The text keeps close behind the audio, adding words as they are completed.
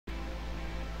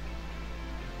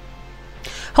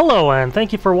Hello and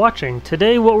thank you for watching.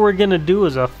 Today what we're going to do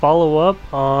is a follow-up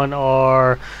on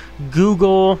our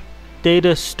Google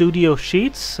Data Studio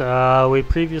Sheets. We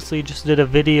previously just did a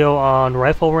video on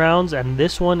rifle rounds, and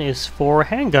this one is for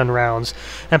handgun rounds,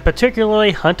 and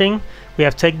particularly hunting. We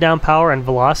have takedown power and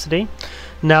velocity.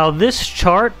 Now this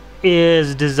chart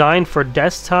is designed for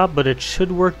desktop, but it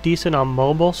should work decent on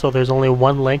mobile, so there's only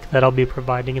one link that I'll be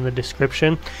providing in the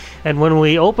description. And when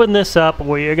we open this up,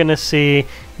 what you're going to see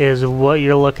is what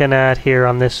you're looking at here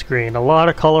on this screen. A lot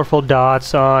of colorful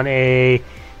dots on a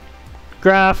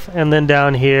graph, and then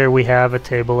down here we have a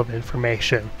table of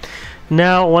information.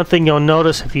 Now, one thing you'll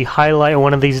notice, if you highlight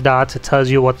one of these dots, it tells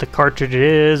you what the cartridge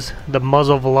is, the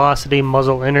muzzle velocity,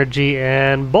 muzzle energy,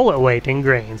 and bullet weight in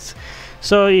grains.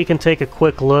 So you can take a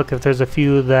quick look if there's a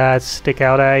few that stick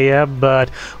out at you, but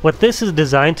what this is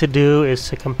designed to do is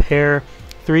to compare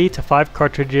 3 to 5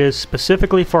 cartridges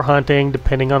specifically for hunting,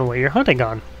 depending on what you're hunting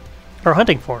on or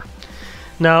hunting for.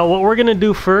 Now what we're gonna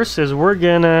do first is we're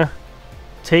gonna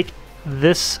take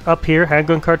this up here,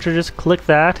 handgun cartridges, click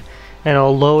that, and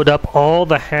it'll load up all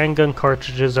the handgun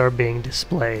cartridges are being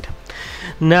displayed.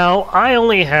 Now I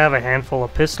only have a handful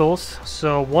of pistols,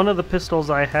 so one of the pistols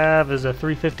I have is a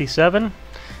 357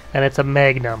 and it's a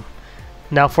Magnum.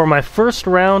 Now for my first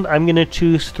round I'm going to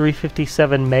choose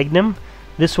 357 Magnum.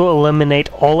 This will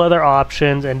eliminate all other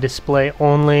options and display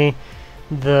only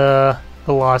the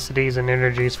velocities and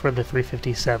energies for the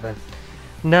 357.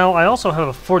 Now I also have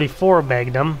a 44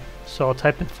 Magnum, so I'll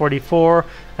type in 44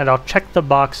 and I'll check the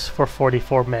box for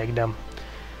 44 Magnum.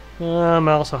 I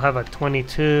also have a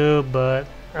 22, but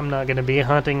I'm not going to be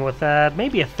hunting with that.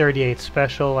 Maybe a 38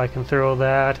 special, I can throw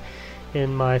that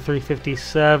in my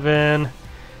 357.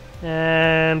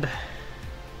 And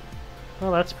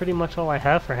well, that's pretty much all I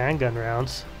have for handgun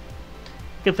rounds.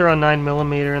 You can throw a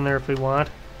 9mm in there if we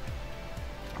want.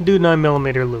 Do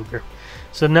 9mm Luger.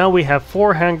 So now we have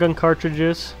 4 handgun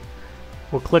cartridges.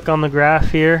 We'll click on the graph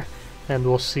here and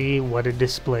we'll see what it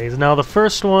displays. Now the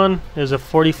first one is a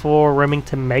 44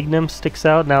 Remington Magnum, sticks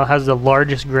out. Now it has the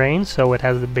largest grain, so it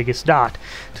has the biggest dot.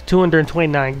 It's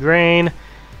 229 grain.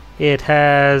 It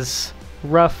has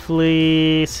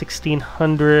roughly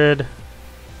 1600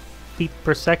 feet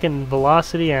per second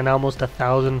velocity and almost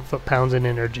 1,000 foot-pounds in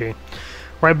energy.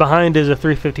 Right behind is a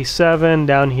 357.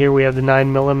 Down here we have the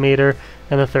 9mm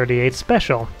and the 38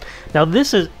 special. Now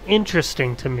this is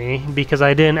interesting to me because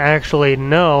I didn't actually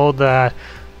know that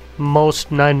most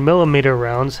 9mm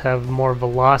rounds have more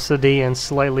velocity and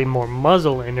slightly more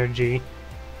muzzle energy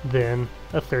than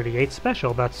a 38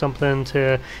 special. That's something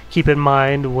to keep in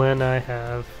mind when I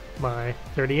have my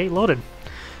 38 loaded.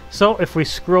 So if we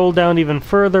scroll down even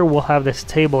further, we'll have this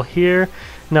table here.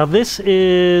 Now this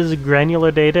is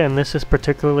granular data, and this is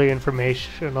particularly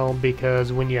informational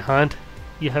because when you hunt,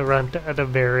 you have run at a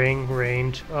varying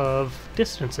range of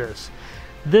distances.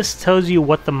 This tells you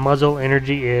what the muzzle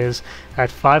energy is at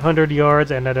 500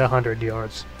 yards and at 100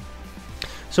 yards.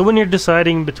 So when you're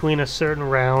deciding between a certain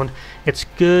round, it's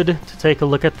good to take a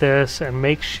look at this and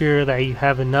make sure that you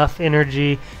have enough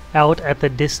energy out at the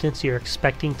distance you're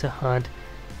expecting to hunt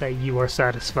that you are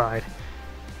satisfied.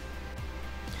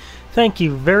 Thank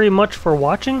you very much for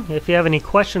watching. If you have any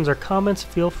questions or comments,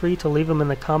 feel free to leave them in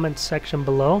the comments section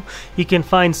below. You can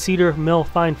find Cedar Mill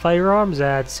Fine Firearms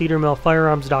at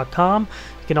cedarmillfirearms.com.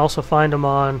 You can also find them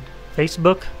on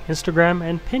Facebook, Instagram,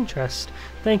 and Pinterest.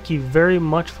 Thank you very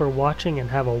much for watching and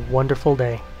have a wonderful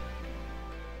day.